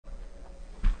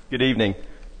Good evening.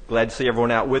 Glad to see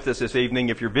everyone out with us this evening.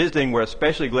 If you're visiting, we're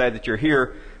especially glad that you're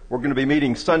here. We're going to be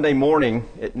meeting Sunday morning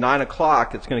at 9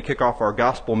 o'clock. It's going to kick off our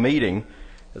gospel meeting.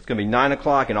 It's going to be 9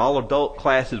 o'clock, and all adult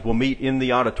classes will meet in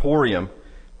the auditorium.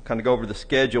 We'll kind of go over the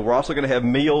schedule. We're also going to have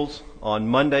meals on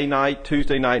Monday night,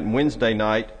 Tuesday night, and Wednesday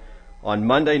night. On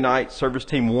Monday night, Service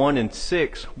Team 1 and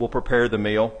 6 will prepare the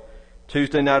meal.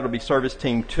 Tuesday night will be Service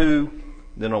Team 2.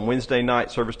 Then on Wednesday night,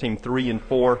 Service Team 3 and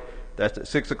 4. That's at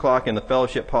 6 o'clock in the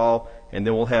fellowship hall. And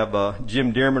then we'll have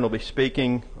Jim Dearman will be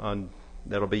speaking.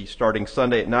 That'll be starting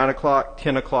Sunday at 9 o'clock,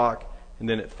 10 o'clock, and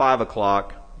then at 5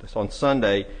 o'clock. That's on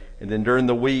Sunday. And then during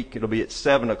the week, it'll be at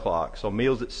 7 o'clock. So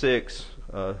meals at 6,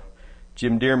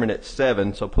 Jim Dearman at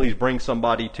 7. So please bring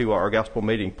somebody to our gospel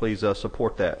meeting. Please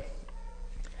support that.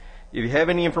 If you have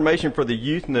any information for the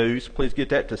youth news, please get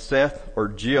that to Seth or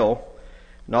Jill.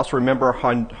 And also remember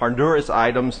Honduras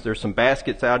items. There's some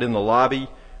baskets out in the lobby.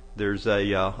 There's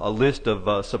a list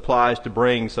of supplies to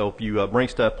bring, so if you bring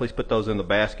stuff, please put those in the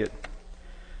basket.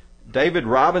 David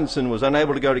Robinson was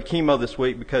unable to go to chemo this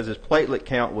week because his platelet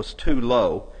count was too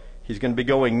low. He's going to be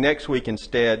going next week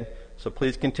instead, so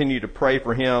please continue to pray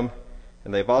for him.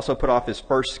 And they've also put off his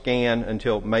first scan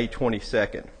until May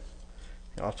 22nd.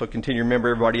 Also continue to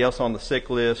remember everybody else on the sick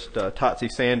list, Totsie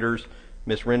Sanders,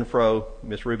 Miss Renfro,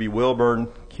 Miss Ruby Wilburn,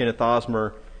 Kenneth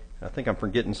Osmer. I think I'm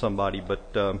forgetting somebody,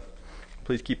 but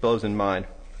please keep those in mind.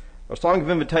 Our song of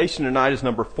invitation tonight is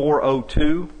number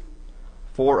 402.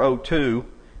 402.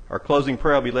 Our closing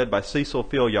prayer will be led by Cecil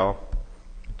Phil, y'all.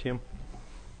 Tim.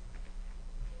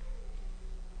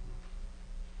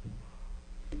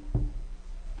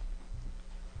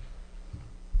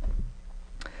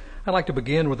 I'd like to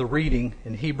begin with a reading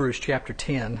in Hebrews chapter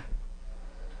 10,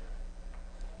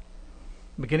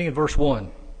 beginning at verse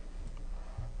 1.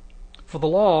 For the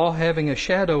law, having a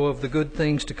shadow of the good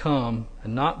things to come,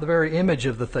 and not the very image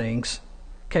of the things,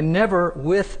 can never,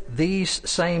 with these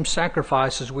same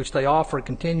sacrifices which they offer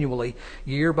continually,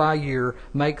 year by year,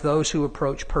 make those who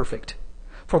approach perfect.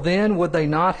 For then would they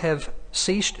not have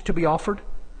ceased to be offered?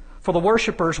 For the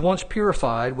worshippers, once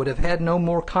purified, would have had no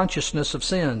more consciousness of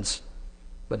sins.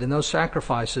 But in those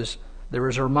sacrifices there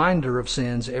is a reminder of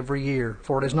sins every year,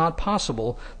 for it is not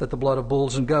possible that the blood of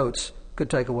bulls and goats could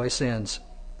take away sins.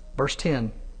 Verse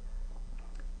 10,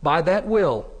 by that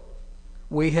will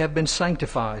we have been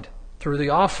sanctified through the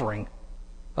offering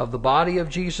of the body of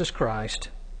Jesus Christ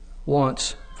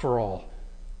once for all.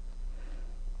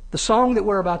 The song that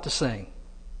we're about to sing,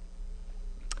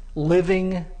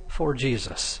 Living for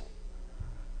Jesus,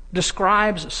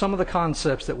 describes some of the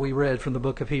concepts that we read from the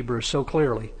book of Hebrews so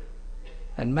clearly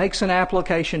and makes an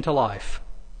application to life.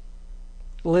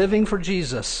 Living for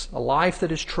Jesus, a life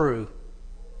that is true,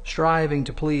 striving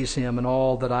to please Him in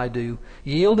all that I do,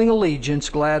 yielding allegiance,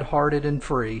 glad-hearted and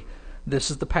free. This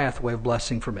is the pathway of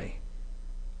blessing for me.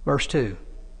 Verse 2,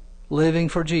 living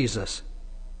for Jesus,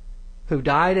 who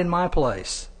died in my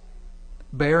place,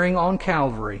 bearing on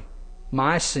Calvary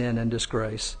my sin and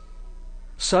disgrace.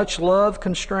 Such love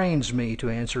constrains me to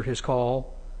answer His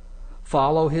call,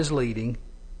 follow His leading,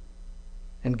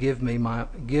 and give Him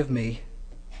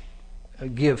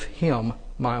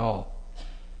my all.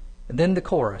 And then the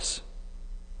chorus.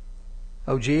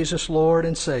 O Jesus, Lord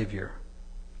and Savior,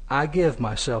 I give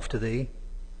myself to Thee,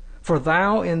 for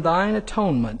Thou in Thine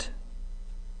atonement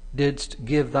didst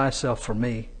give Thyself for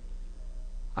me.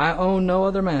 I own no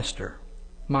other master.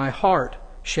 My heart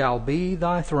shall be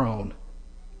Thy throne.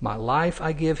 My life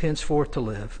I give henceforth to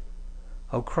live.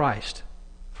 O Christ,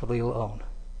 for Thee alone.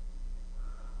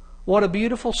 What a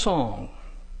beautiful song.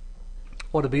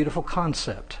 What a beautiful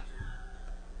concept.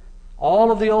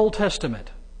 All of the Old Testament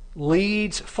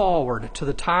leads forward to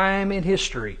the time in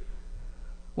history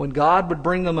when God would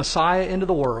bring the Messiah into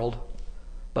the world,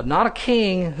 but not a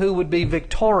king who would be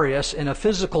victorious in a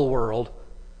physical world,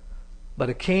 but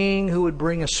a king who would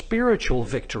bring a spiritual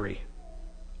victory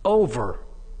over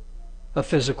a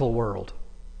physical world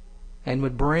and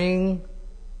would bring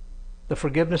the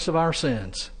forgiveness of our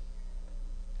sins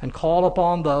and call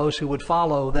upon those who would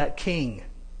follow that king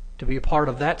to be a part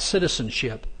of that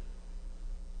citizenship,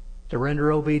 to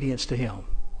render obedience to Him.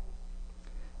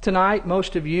 Tonight,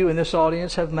 most of you in this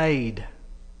audience have made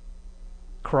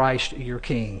Christ your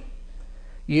King.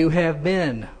 You have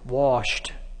been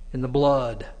washed in the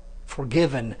blood,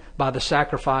 forgiven by the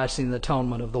sacrifice and the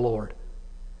atonement of the Lord.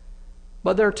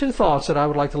 But there are two thoughts that I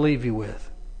would like to leave you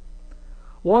with.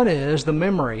 One is the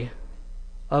memory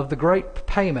of the great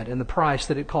payment and the price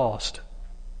that it cost.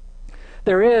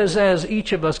 There is, as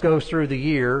each of us goes through the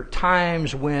year,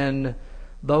 times when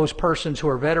those persons who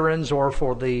are veterans or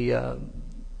for the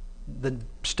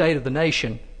state of the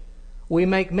nation, we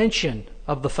make mention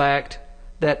of the fact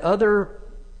that other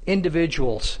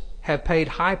individuals have paid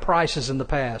high prices in the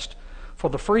past for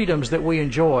the freedoms that we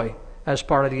enjoy as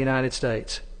part of the United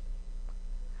States.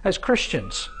 As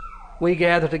Christians, we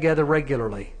gather together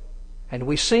regularly and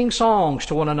we sing songs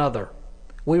to one another.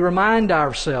 We remind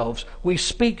ourselves, we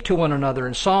speak to one another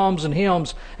in psalms and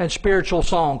hymns and spiritual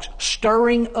songs,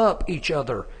 stirring up each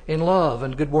other in love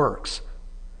and good works.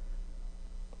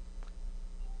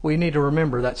 We need to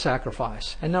remember that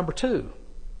sacrifice. And number two,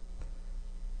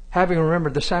 having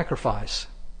remembered the sacrifice,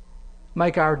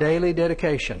 make our daily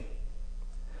dedication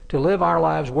to live our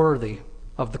lives worthy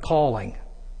of the calling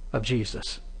of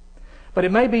Jesus. But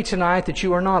it may be tonight that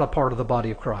you are not a part of the body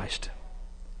of Christ.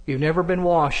 You've never been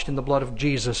washed in the blood of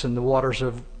Jesus in the waters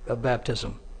of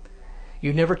baptism.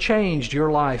 You've never changed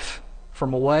your life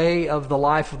from a way of the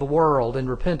life of the world in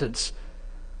repentance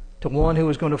to one who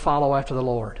is going to follow after the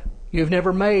Lord. You've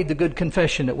never made the good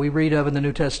confession that we read of in the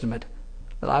New Testament,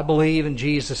 that I believe in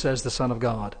Jesus as the Son of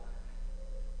God.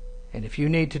 And if you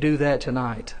need to do that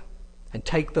tonight and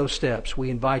take those steps, we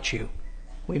invite you.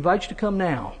 We invite you to come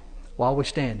now while we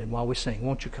stand and while we sing.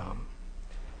 Won't you come?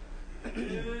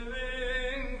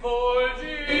 Living for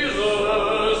Jesus,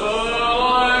 a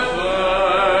life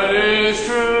that is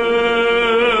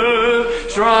true,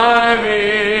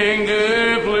 striving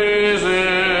to please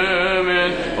Him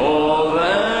in all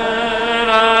that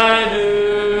I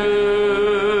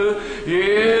do,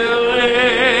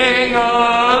 yielding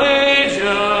allegiance,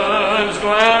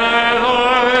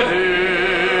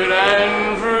 glad-hearted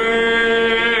and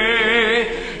free.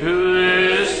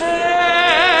 This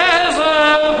is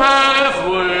a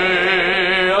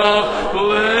pathway of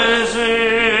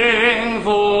blessing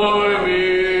for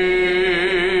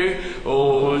me.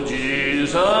 Oh,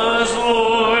 Jesus,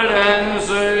 Lord and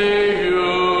Savior,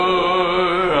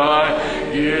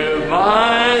 I give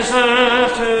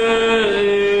myself to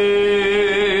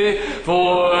Thee,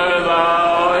 for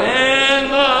Thou in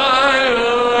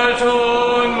Thy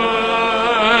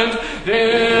atonement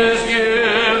didst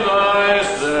give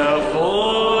Thyself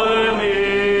for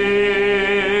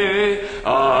me.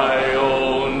 I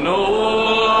own no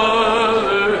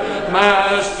other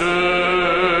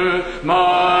Master,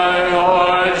 my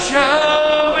heart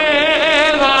shall be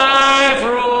Thy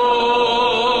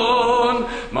throne.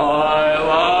 My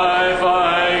life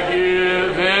I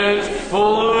give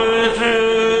henceforth to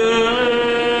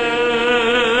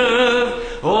live,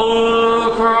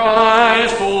 O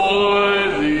Christ,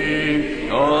 for Thee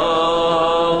alone.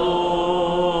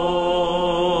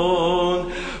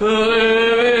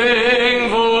 Living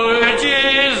for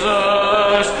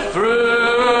Jesus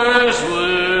through this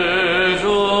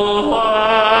little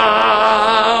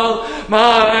while,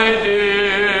 my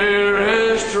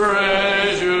dearest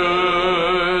treasure,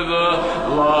 the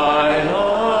light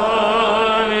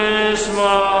of His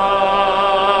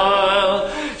smile,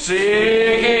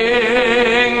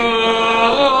 seeking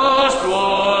the lost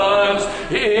ones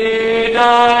He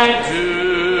died to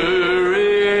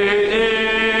redeem,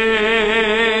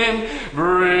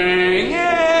 bringing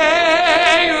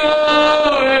the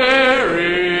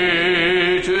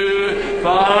weary to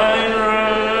find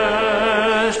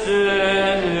rest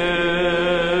in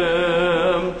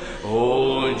Him.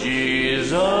 Oh,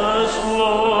 Jesus,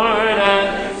 Lord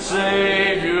and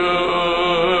Savior,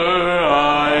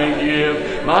 I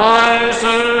give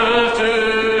myself to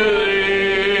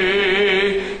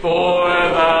Thee, for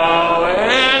Thou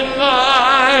in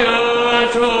Thy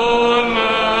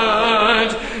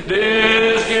atonement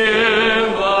didst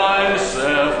give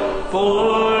Thyself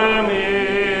for me.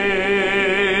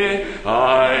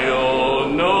 I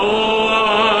own no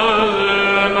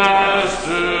other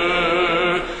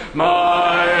Master,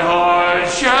 my heart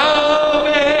shall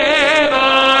be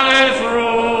Thy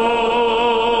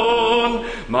throne.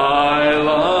 My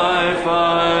life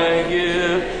I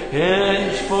give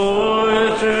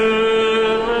henceforth to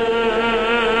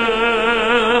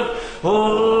live,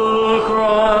 O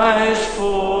Christ,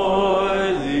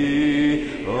 for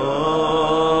Thee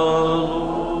alone.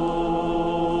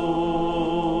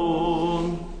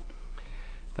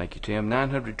 Thank you, Tim.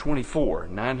 924.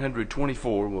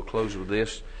 924. We'll close with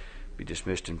this. Be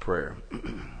dismissed in prayer.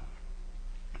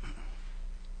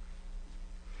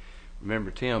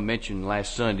 Remember, Tim mentioned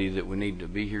last Sunday that we need to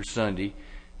be here Sunday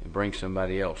and bring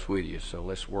somebody else with you. So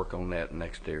let's work on that the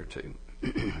next day or two.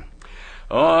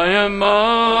 I am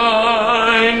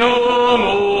mine no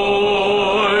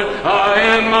more. I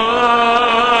am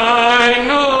mine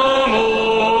no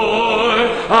more.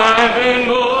 I've been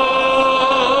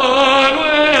born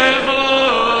with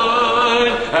blood,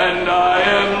 and I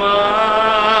am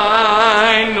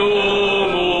mine no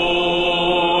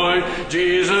more.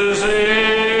 Jesus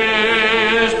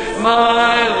is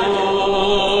my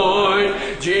Lord.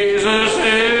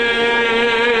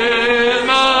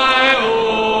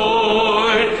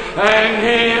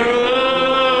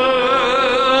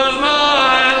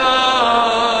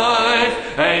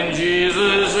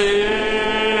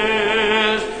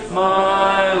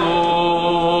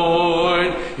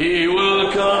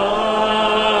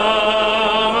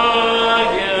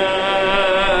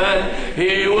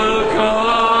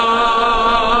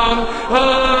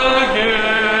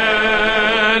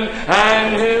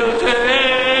 and He'll take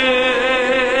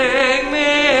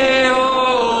me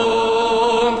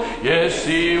home. Yes,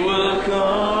 He will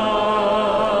come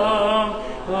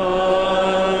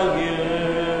again.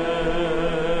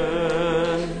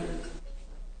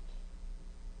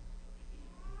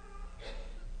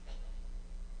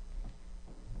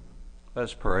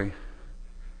 Let's pray.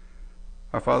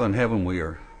 Our Father in heaven, we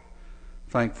are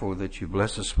thankful that you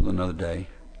bless us with another day.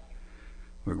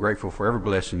 We're grateful for every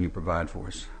blessing you provide for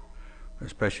us. We're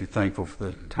especially thankful for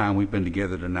the time we've been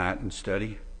together tonight and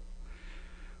study.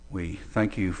 We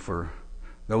thank you for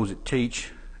those that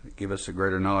teach, that give us a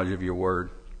greater knowledge of your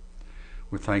word.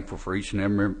 We're thankful for each and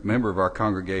every member of our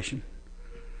congregation,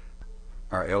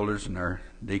 our elders and our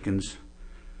deacons,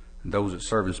 and those that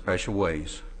serve in special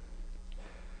ways.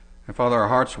 And Father, our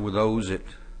hearts are with those that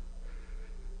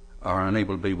are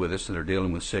unable to be with us, that are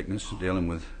dealing with sickness, dealing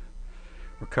with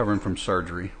recovering from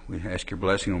surgery. We ask your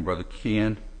blessing on Brother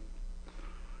Ken,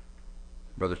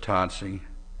 Brother Todsey,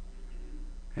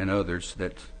 and others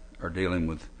that are dealing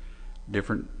with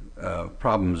different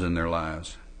problems in their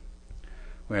lives.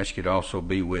 We ask you to also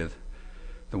be with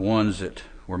the ones that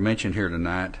were mentioned here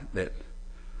tonight that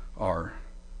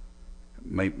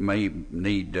may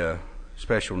need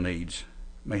special needs,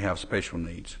 may have special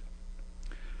needs.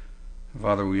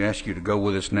 Father, we ask you to go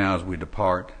with us now as we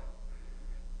depart,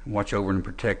 and watch over and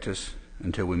protect us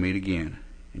until we meet again.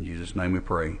 In Jesus' name we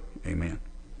pray. Amen.